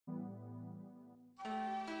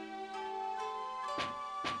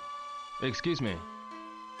Excuse me.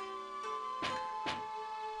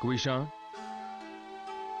 Guishan?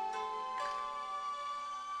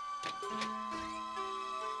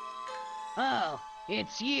 Oh,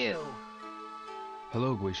 it's you.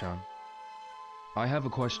 Hello, Guishan. I have a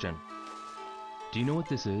question. Do you know what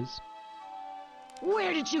this is?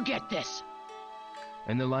 Where did you get this?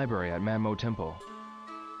 In the library at Manmo Temple.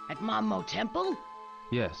 At Manmo Temple?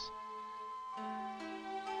 Yes.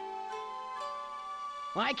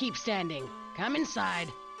 Why keep standing? Come inside.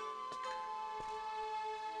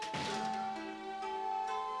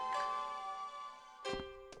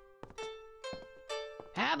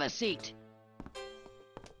 Have a seat.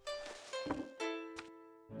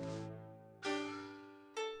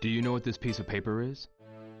 Do you know what this piece of paper is?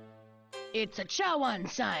 It's a Chawan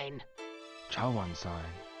sign. Chawan sign.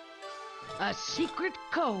 A secret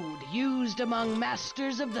code used among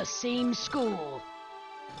masters of the same school.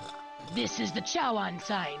 This is the Chawan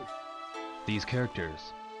sign. These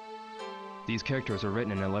characters are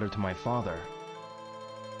written in a letter to my father.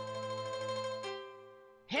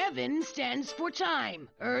 Heaven stands for time,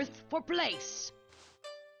 earth for place.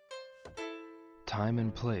 Time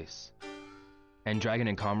and place. And dragon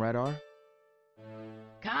and comrade are?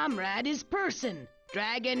 Comrade is person.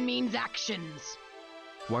 Dragon means actions.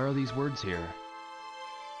 Why are these words here?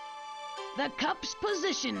 The cup's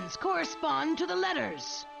positions correspond to the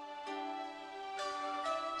letters.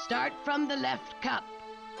 Start from the left cup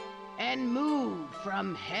and move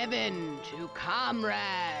from heaven to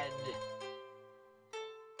comrade.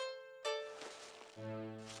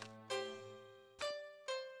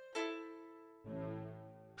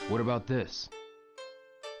 What about this?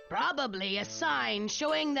 Probably a sign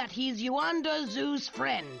showing that he's Yuanda Zoo's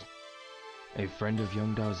friend. A friend of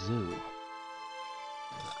Youngda Zoo.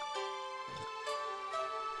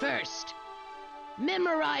 First,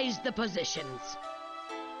 memorize the positions.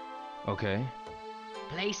 Okay.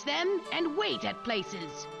 Place them and wait at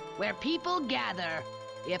places where people gather.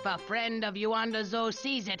 If a friend of Yuanda Zoo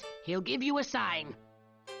sees it, he'll give you a sign.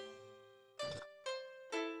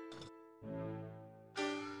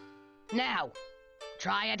 Now,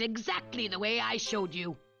 try it exactly the way I showed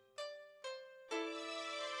you.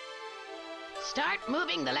 Start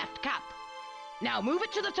moving the left cup. Now move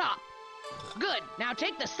it to the top. Good. Now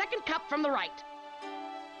take the second cup from the right.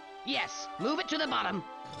 Yes, move it to the bottom,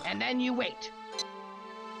 and then you wait.